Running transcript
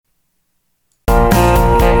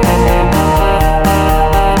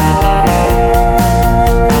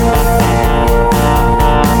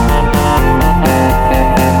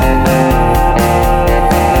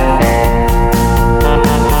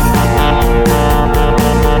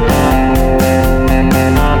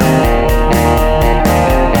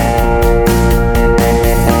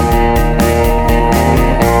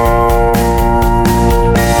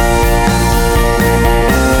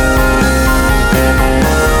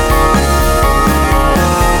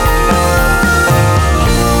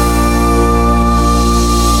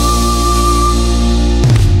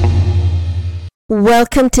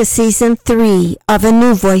Welcome to Season 3 of A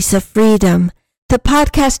New Voice of Freedom. The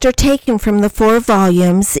podcasts are taken from the 4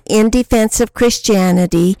 volumes In Defense of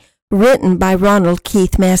Christianity, written by Ronald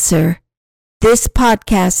Keith Messer. This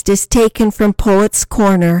podcast is taken from Poet's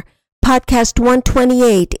Corner. Podcast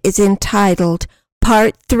 128 is entitled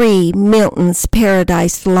Part 3, Milton's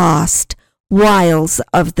Paradise Lost, Wiles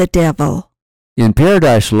of the Devil. In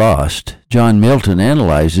Paradise Lost, John Milton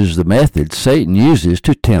analyzes the methods Satan uses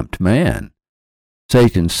to tempt man.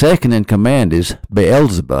 Satan's second in command is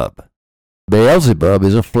Beelzebub. Beelzebub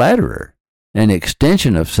is a flatterer, an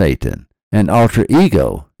extension of Satan, an alter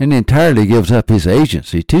ego, and entirely gives up his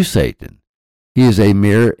agency to Satan. He is a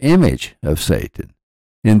mirror image of Satan.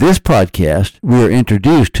 In this podcast, we are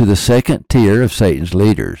introduced to the second tier of Satan's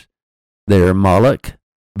leaders. They are Moloch,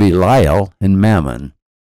 Belial, and Mammon.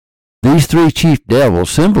 These 3 chief devils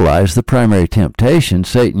symbolize the primary temptation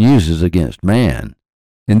Satan uses against man.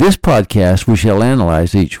 In this podcast, we shall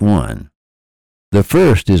analyze each one. The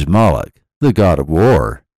first is Moloch, the god of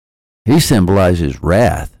war. He symbolizes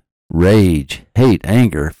wrath, rage, hate,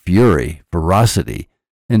 anger, fury, ferocity,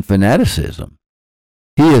 and fanaticism.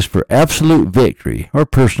 He is for absolute victory or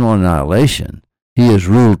personal annihilation. He is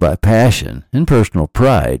ruled by passion and personal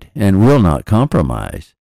pride and will not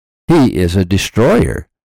compromise. He is a destroyer.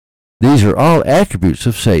 These are all attributes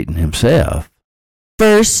of Satan himself.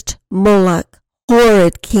 First, Moloch,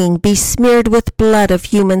 horrid king, besmeared with blood of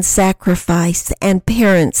human sacrifice and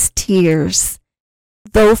parents' tears.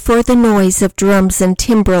 Though for the noise of drums and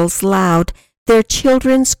timbrels loud, their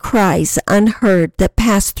children's cries unheard that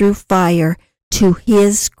pass through fire to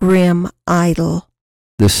his grim idol.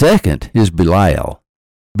 The second is Belial.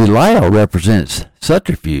 Belial represents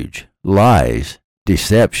subterfuge, lies,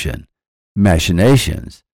 deception,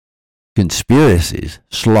 machinations, conspiracies,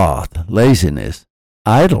 sloth, laziness,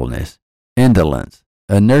 idleness, indolence,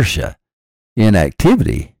 inertia,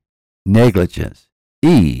 inactivity, negligence,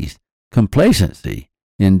 ease, complacency,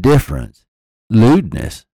 indifference,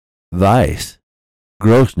 lewdness, vice,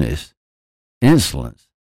 grossness, insolence,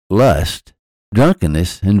 lust,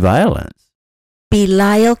 drunkenness, and violence.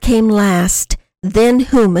 Belial came last, than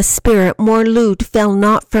whom a spirit more lewd fell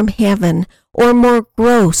not from heaven, or more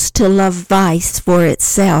gross to love vice for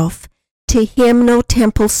itself. To him no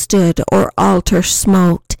temple stood or altar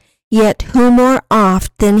smoked, yet who more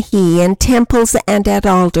oft than he in temples and at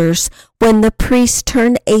altars, when the priest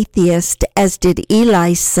turned atheist, as did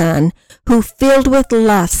Eli's son, who filled with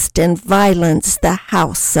lust and violence the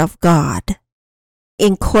house of God.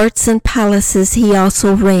 In courts and palaces he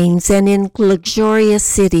also reigns, and in luxurious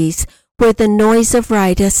cities, where the noise of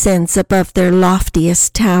right ascends above their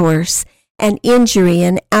loftiest towers, and injury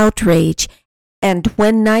and outrage. And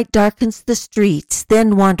when night darkens the streets,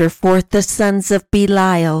 then wander forth the sons of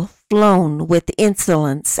Belial, flown with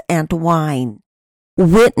insolence and wine.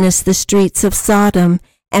 Witness the streets of Sodom,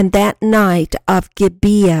 and that night of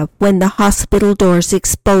Gibeah, when the hospital doors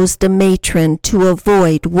exposed a matron to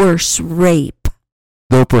avoid worse rape.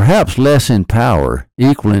 Though perhaps less in power,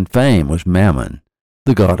 equal in fame was Mammon,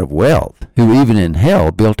 the god of wealth, who even in hell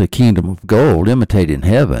built a kingdom of gold imitating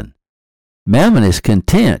heaven. Mammon is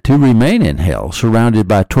content to remain in hell, surrounded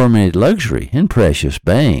by tormented luxury and precious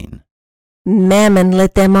bane. Mammon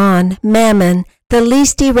led them on, Mammon, the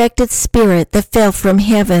least erected spirit that fell from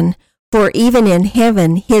heaven, for even in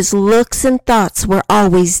heaven his looks and thoughts were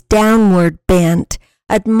always downward bent,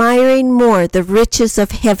 admiring more the riches of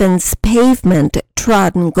heaven's pavement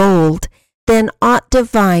trodden gold than aught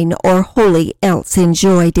divine or holy else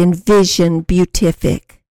enjoyed in vision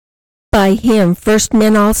beatific. By him first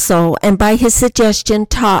men also, and by his suggestion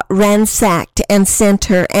taught, ransacked and sent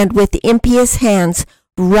her, and with impious hands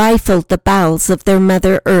rifled the bowels of their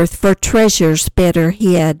mother earth for treasures better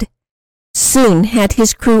hid. Soon had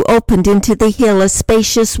his crew opened into the hill a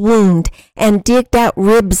spacious wound, and digged out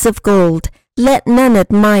ribs of gold. Let none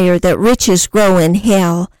admire that riches grow in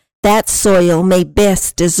hell. That soil may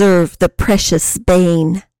best deserve the precious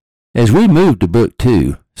bane. As we move to Book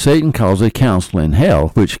 2, Satan calls a council in hell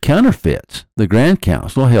which counterfeits the grand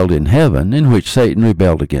council held in heaven, in which Satan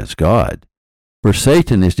rebelled against God. For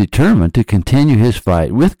Satan is determined to continue his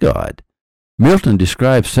fight with God. Milton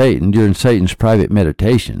describes Satan during Satan's private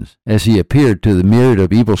meditations as he appeared to the myriad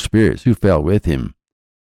of evil spirits who fell with him.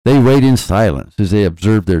 They wait in silence as they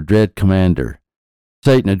observe their dread commander.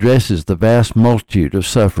 Satan addresses the vast multitude of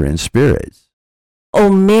suffering spirits. O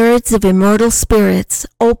myriads of immortal spirits,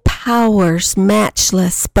 O powers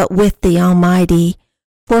matchless but with the Almighty,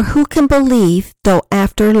 for who can believe, though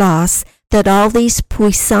after loss, that all these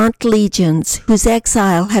puissant legions, whose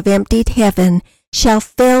exile have emptied heaven, shall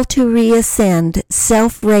fail to reascend,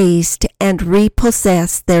 self-raised, and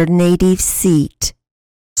repossess their native seat?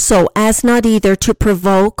 so as not either to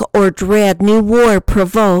provoke or dread new war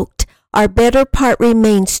provoked, our better part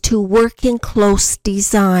remains to work in close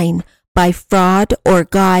design, by fraud or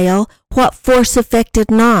guile, what force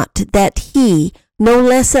effected not, that he no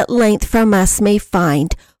less at length from us may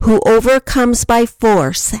find, who overcomes by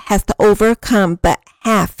force hath overcome but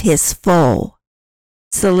half his foe.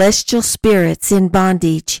 Celestial spirits in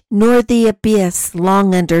bondage, nor the abyss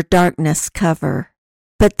long under darkness cover.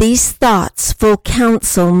 But these thoughts full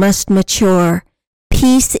counsel must mature.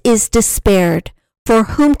 Peace is despaired, for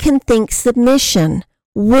whom can think submission?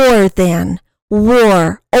 War then,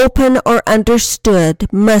 war, open or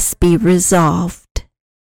understood, must be resolved.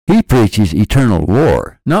 He preaches eternal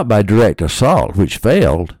war, not by direct assault, which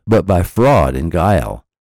failed, but by fraud and guile.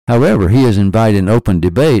 However, he is inviting open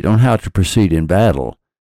debate on how to proceed in battle.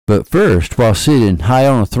 But first, while sitting high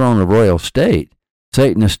on a throne of royal state,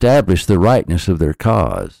 Satan established the rightness of their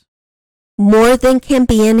cause. More than can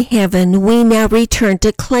be in heaven, we now return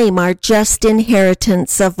to claim our just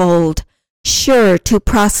inheritance of old, sure to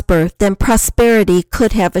prosper than prosperity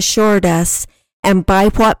could have assured us, and by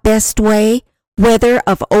what best way, whether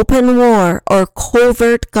of open war or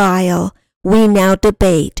covert guile, we now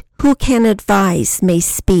debate. Who can advise may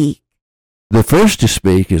speak. The first to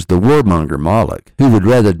speak is the warmonger Moloch, who would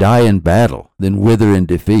rather die in battle than wither in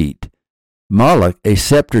defeat. Moloch, a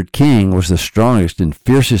sceptered king, was the strongest and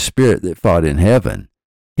fiercest spirit that fought in heaven.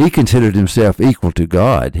 He considered himself equal to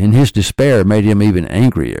God, and his despair made him even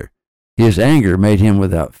angrier. His anger made him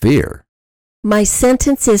without fear. My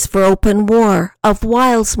sentence is for open war. Of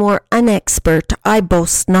wiles more unexpert I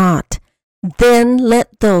boast not. Then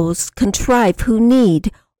let those contrive who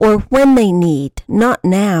need, or when they need, not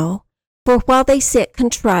now. For while they sit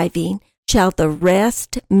contriving, shall the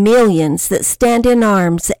rest, millions that stand in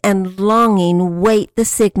arms and longing wait the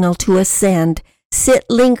signal to ascend, sit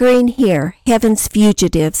lingering here, heaven's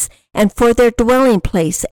fugitives, and for their dwelling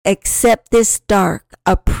place accept this dark,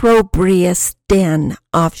 opprobrious den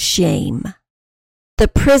of shame. The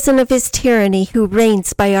prison of his tyranny who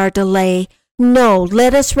reigns by our delay, no,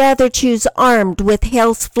 let us rather choose armed with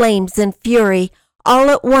hell's flames and fury, all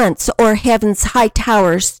at once o'er heaven's high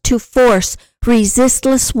towers to force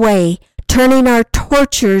resistless way, turning our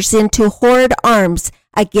tortures into horrid arms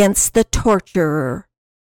against the torturer.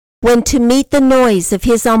 When to meet the noise of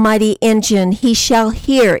his almighty engine he shall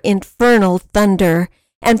hear infernal thunder,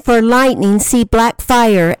 and for lightning see black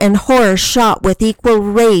fire and horror shot with equal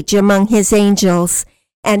rage among his angels,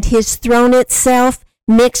 and his throne itself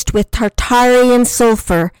mixed with Tartarian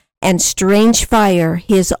sulfur and strange fire,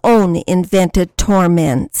 his own invented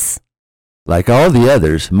torments. Like all the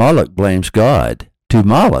others, Moloch blames God. To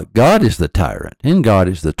Moloch, God is the tyrant, and God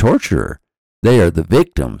is the torturer. They are the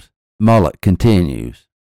victims. Moloch continues.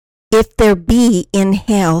 If there be in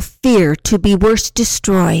hell fear to be worse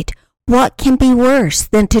destroyed, what can be worse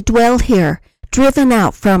than to dwell here, driven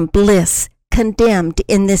out from bliss, condemned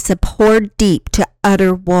in this abhorred deep to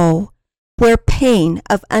utter woe, where pain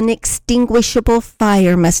of unextinguishable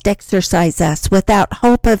fire must exercise us without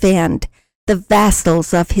hope of end, the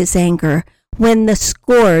vassals of his anger, when the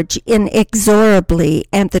scourge inexorably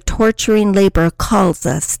and the torturing labor calls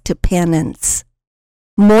us to penance.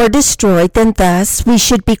 More destroyed than thus, we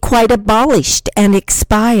should be quite abolished and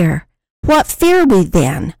expire. What fear we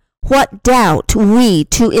then? What doubt we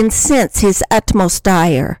to incense his utmost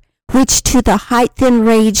ire, which to the height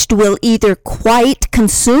enraged will either quite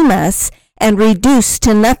consume us and reduce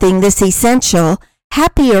to nothing this essential,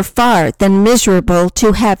 happier far than miserable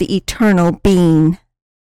to have eternal being.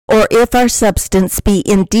 Or if our substance be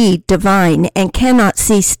indeed divine and cannot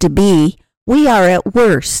cease to be, we are at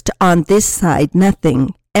worst on this side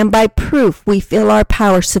nothing, and by proof we feel our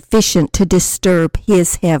power sufficient to disturb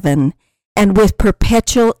his heaven, and with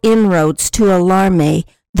perpetual inroads to alarm,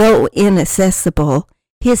 though inaccessible,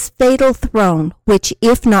 his fatal throne, which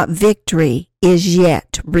if not victory, is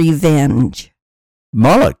yet revenge.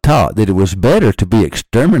 Moloch taught that it was better to be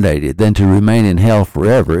exterminated than to remain in hell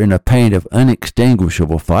forever in a pain of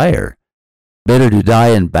unextinguishable fire. Better to die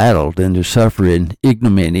in battle than to suffer in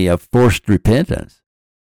ignominy of forced repentance.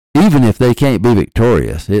 Even if they can't be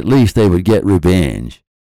victorious, at least they would get revenge.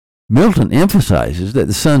 Milton emphasizes that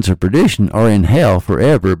the sons of perdition are in hell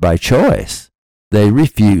forever by choice. They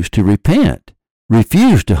refuse to repent,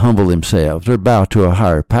 refuse to humble themselves or bow to a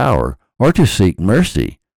higher power, or to seek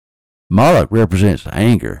mercy. Moloch represents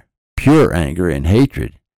anger, pure anger and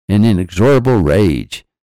hatred, and inexorable rage.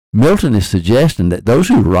 Milton is suggesting that those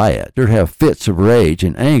who riot or have fits of rage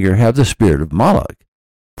and anger have the spirit of Moloch,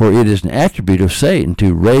 for it is an attribute of Satan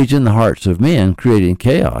to rage in the hearts of men, creating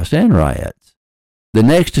chaos and riots. The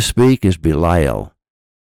next to speak is Belial.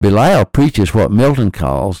 Belial preaches what Milton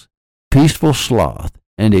calls peaceful sloth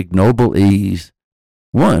and ignoble ease.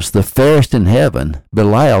 Once the fairest in heaven,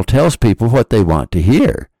 Belial tells people what they want to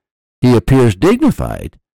hear. He appears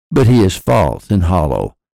dignified, but he is false and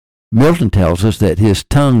hollow. Milton tells us that his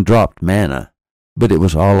tongue dropped manna, but it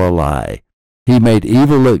was all a lie. He made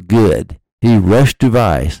evil look good. He rushed to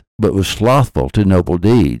vice, but was slothful to noble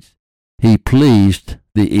deeds. He pleased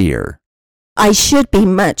the ear. I should be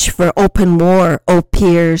much for open war, O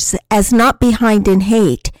peers, as not behind in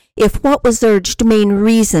hate, if what was urged main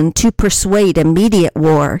reason to persuade immediate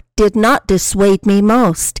war did not dissuade me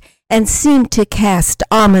most, and seemed to cast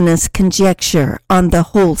ominous conjecture on the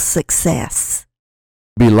whole success.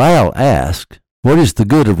 Belial asked, what is the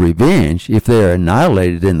good of revenge if they are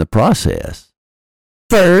annihilated in the process?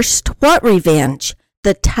 First, what revenge?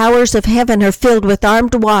 The towers of heaven are filled with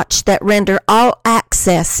armed watch that render all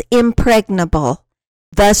access impregnable.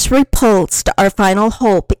 Thus repulsed, our final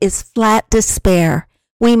hope is flat despair.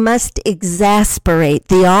 We must exasperate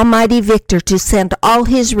the almighty victor to send all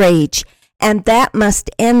his rage, and that must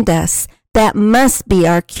end us. That must be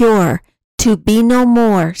our cure. To be no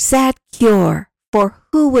more, sad cure. For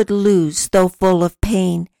who would lose, though full of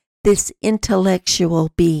pain, this intellectual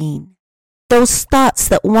being? Those thoughts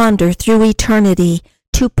that wander through eternity,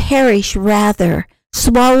 to perish rather,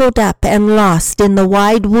 swallowed up and lost in the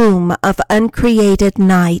wide womb of uncreated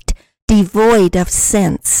night, devoid of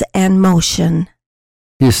sense and motion.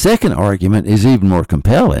 His second argument is even more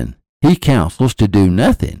compelling. He counsels to do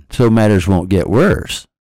nothing, so matters won't get worse.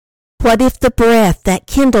 What if the breath that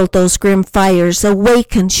kindled those grim fires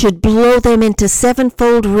awakened should blow them into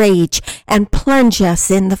sevenfold rage and plunge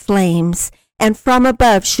us in the flames, and from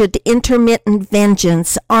above should intermittent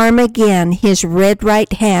vengeance arm again his red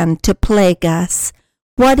right hand to plague us?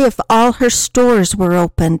 What if all her stores were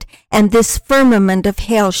opened, and this firmament of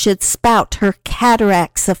hell should spout her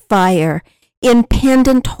cataracts of fire,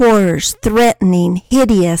 impendent horrors, threatening,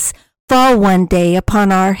 hideous, fall one day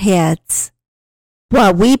upon our heads?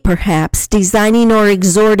 While we, perhaps, designing or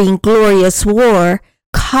exhorting glorious war,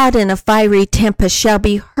 caught in a fiery tempest, shall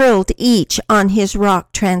be hurled each on his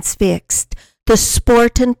rock transfixed, the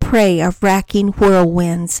sport and prey of racking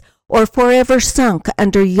whirlwinds, or forever sunk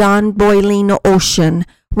under yon boiling ocean,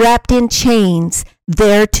 wrapped in chains,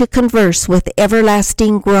 there to converse with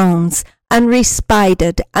everlasting groans,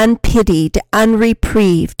 unrespited, unpitied,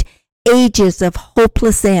 unreprieved, ages of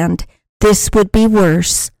hopeless end. This would be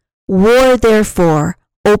worse. War, therefore,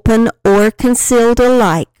 open or concealed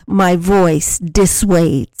alike, my voice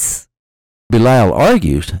dissuades. Belial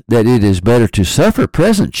argues that it is better to suffer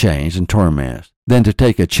present chains and torments than to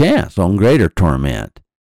take a chance on greater torment.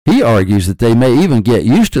 He argues that they may even get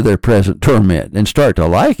used to their present torment and start to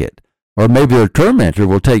like it, or maybe their tormentor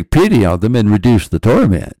will take pity on them and reduce the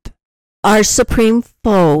torment. Our supreme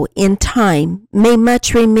foe in time may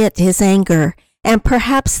much remit his anger, and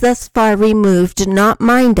perhaps thus far removed not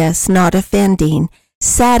mind us, not offending,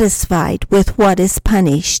 satisfied with what is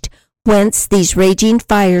punished, whence these raging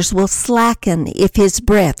fires will slacken if his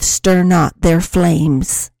breath stir not their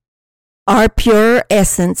flames. Our purer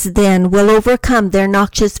essence then will overcome their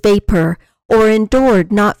noxious vapor, or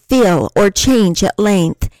endured not fill or change at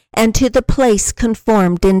length, and to the place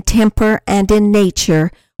conformed in temper and in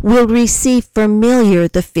nature will receive familiar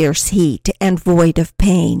the fierce heat and void of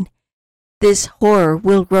pain. This horror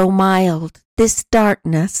will grow mild, this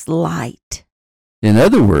darkness light. In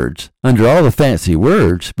other words, under all the fancy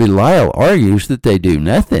words, Belial argues that they do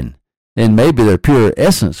nothing, and maybe their pure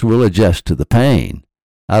essence will adjust to the pain.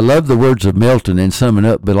 I love the words of Milton in summing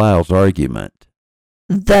up Belial's argument.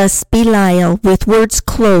 Thus Belial, with words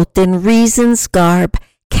clothed in reason's garb,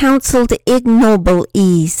 counseled ignoble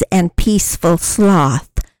ease and peaceful sloth,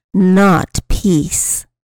 not peace.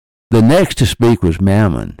 The next to speak was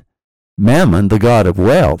Mammon. Mammon, the god of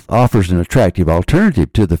wealth, offers an attractive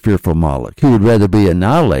alternative to the fearful Moloch, who would rather be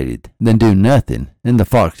annihilated than do nothing, and the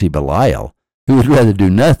foxy Belial, who would rather do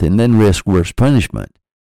nothing than risk worse punishment.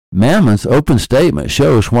 Mammon's open statement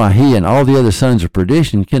shows why he and all the other sons of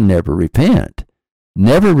perdition can never repent,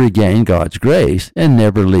 never regain God's grace, and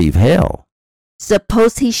never leave hell.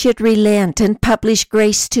 Suppose he should relent and publish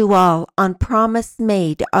grace to all on promise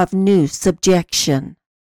made of new subjection.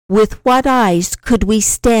 With what eyes could we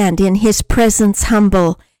stand in his presence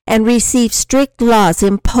humble, and receive strict laws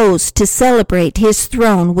imposed to celebrate his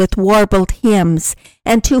throne with warbled hymns,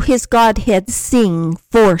 and to his Godhead sing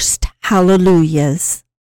forced hallelujahs?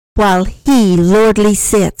 While he lordly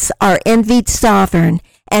sits, our envied sovereign,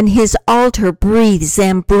 and his altar breathes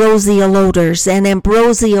ambrosial odors and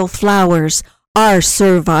ambrosial flowers, our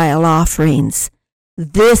servile offerings.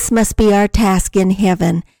 This must be our task in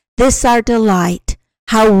heaven, this our delight.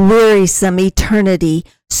 How wearisome eternity,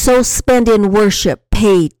 so spent in worship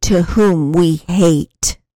paid to whom we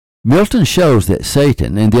hate. Milton shows that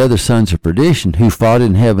Satan and the other sons of perdition who fought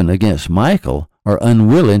in heaven against Michael are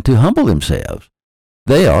unwilling to humble themselves.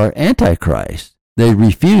 They are antichrist. They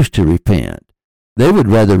refuse to repent. They would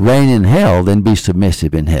rather reign in hell than be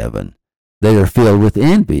submissive in heaven. They are filled with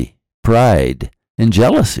envy, pride, and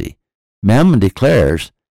jealousy. Mammon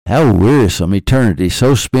declares, how wearisome eternity,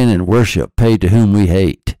 so spent in worship paid to whom we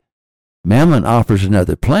hate. Mammon offers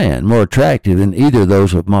another plan, more attractive than either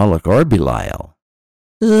those of Moloch or Belial.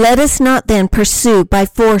 Let us not then pursue by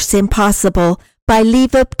force impossible, by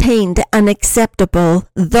leave obtained unacceptable,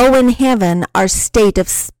 though in heaven our state of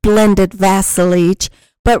splendid vassalage,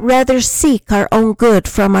 but rather seek our own good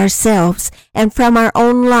from ourselves, and from our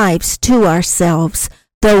own lives to ourselves,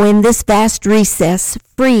 though in this vast recess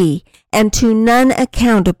free, and to none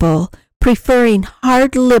accountable, preferring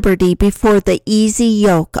hard liberty before the easy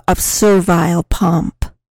yoke of servile pomp.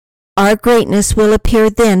 Our greatness will appear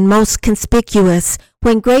then most conspicuous,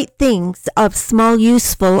 when great things of small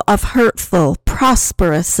useful, of hurtful,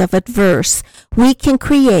 prosperous, of adverse, we can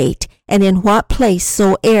create, and in what place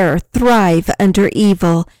soe'er thrive under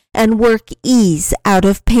evil, and work ease out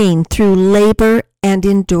of pain through labor and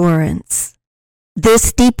endurance.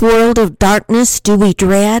 This deep world of darkness do we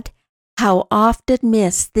dread? How oft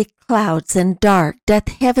amidst the clouds and dark doth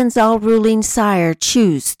heaven's all-ruling Sire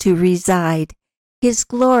choose to reside, his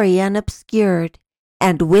glory unobscured,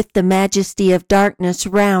 and with the majesty of darkness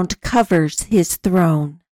round covers his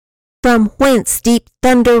throne. From whence deep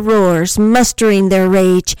thunder roars, mustering their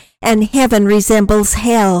rage, and heaven resembles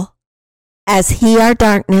hell. As he our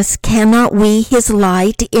darkness, cannot we his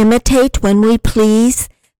light imitate when we please?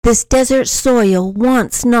 This desert soil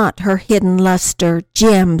wants not her hidden luster,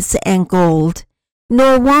 gems and gold,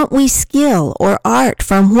 nor want we skill or art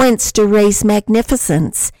from whence to raise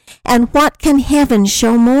magnificence. And what can heaven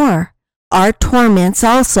show more? Our torments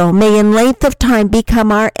also may in length of time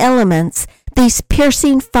become our elements, these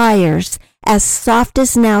piercing fires, as soft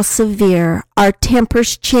as now severe, our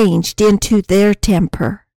tempers changed into their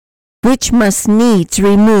temper, which must needs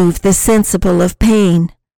remove the sensible of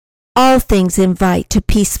pain. All things invite to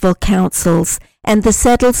peaceful counsels, and the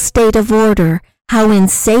settled state of order, how in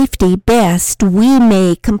safety best we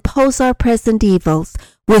may compose our present evils,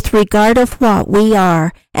 with regard of what we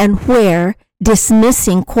are, and where,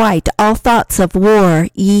 dismissing quite all thoughts of war,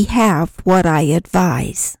 ye have what I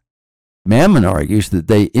advise. Mammon argues that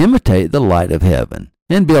they imitate the light of heaven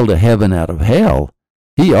and build a heaven out of hell.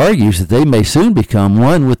 He argues that they may soon become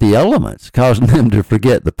one with the elements, causing them to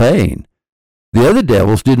forget the pain. The other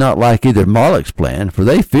devils did not like either Moloch's plan, for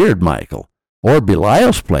they feared Michael, or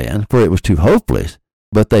Belial's plan, for it was too hopeless,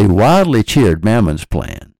 but they wildly cheered Mammon's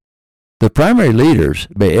plan. The primary leaders,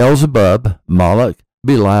 Beelzebub, Moloch,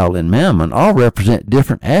 Belial, and Mammon, all represent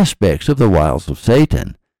different aspects of the wiles of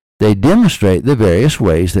Satan. They demonstrate the various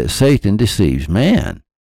ways that Satan deceives man.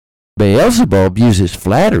 Beelzebub uses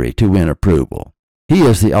flattery to win approval. He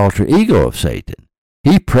is the alter ego of Satan.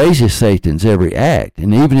 He praises Satan's every act,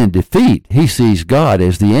 and even in defeat, he sees God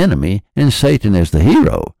as the enemy and Satan as the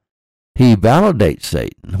hero. He validates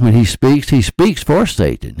Satan. When he speaks for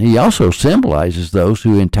Satan. He also symbolizes those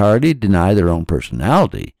who entirely deny their own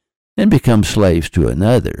personality and become slaves to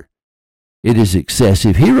another. It is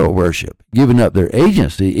excessive hero worship, giving up their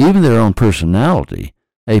agency, even their own personality,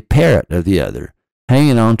 a parrot of the other,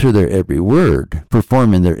 hanging on to their every word,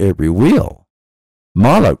 performing their every will.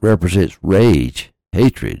 Moloch represents rage,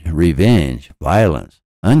 hatred, revenge, violence,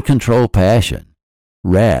 uncontrolled passion,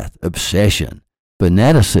 wrath, obsession,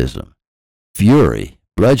 fanaticism, fury,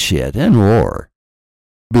 bloodshed, and war.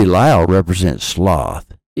 Belial represents sloth,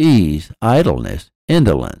 ease, idleness,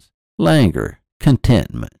 indolence, languor,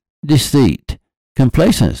 contentment, deceit,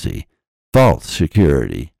 complacency, false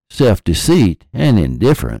security, self-deceit, and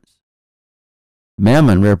indifference.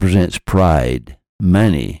 Mammon represents pride,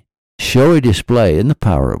 money, showy display, and the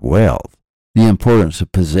power of wealth, the importance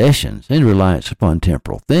of possessions, and reliance upon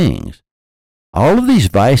temporal things. All of these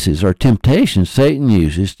vices are temptations Satan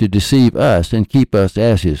uses to deceive us and keep us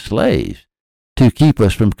as his slaves, to keep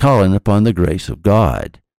us from calling upon the grace of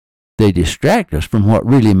God. They distract us from what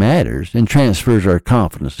really matters and transfers our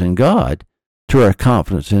confidence in God to our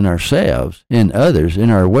confidence in ourselves, in others, in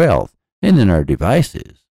our wealth, and in our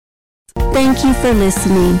devices. Thank you for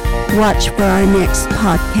listening. Watch for our next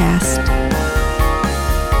podcast.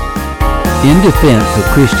 In Defense of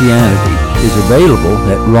Christianity is available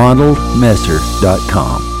at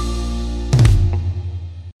ronaldmesser.com.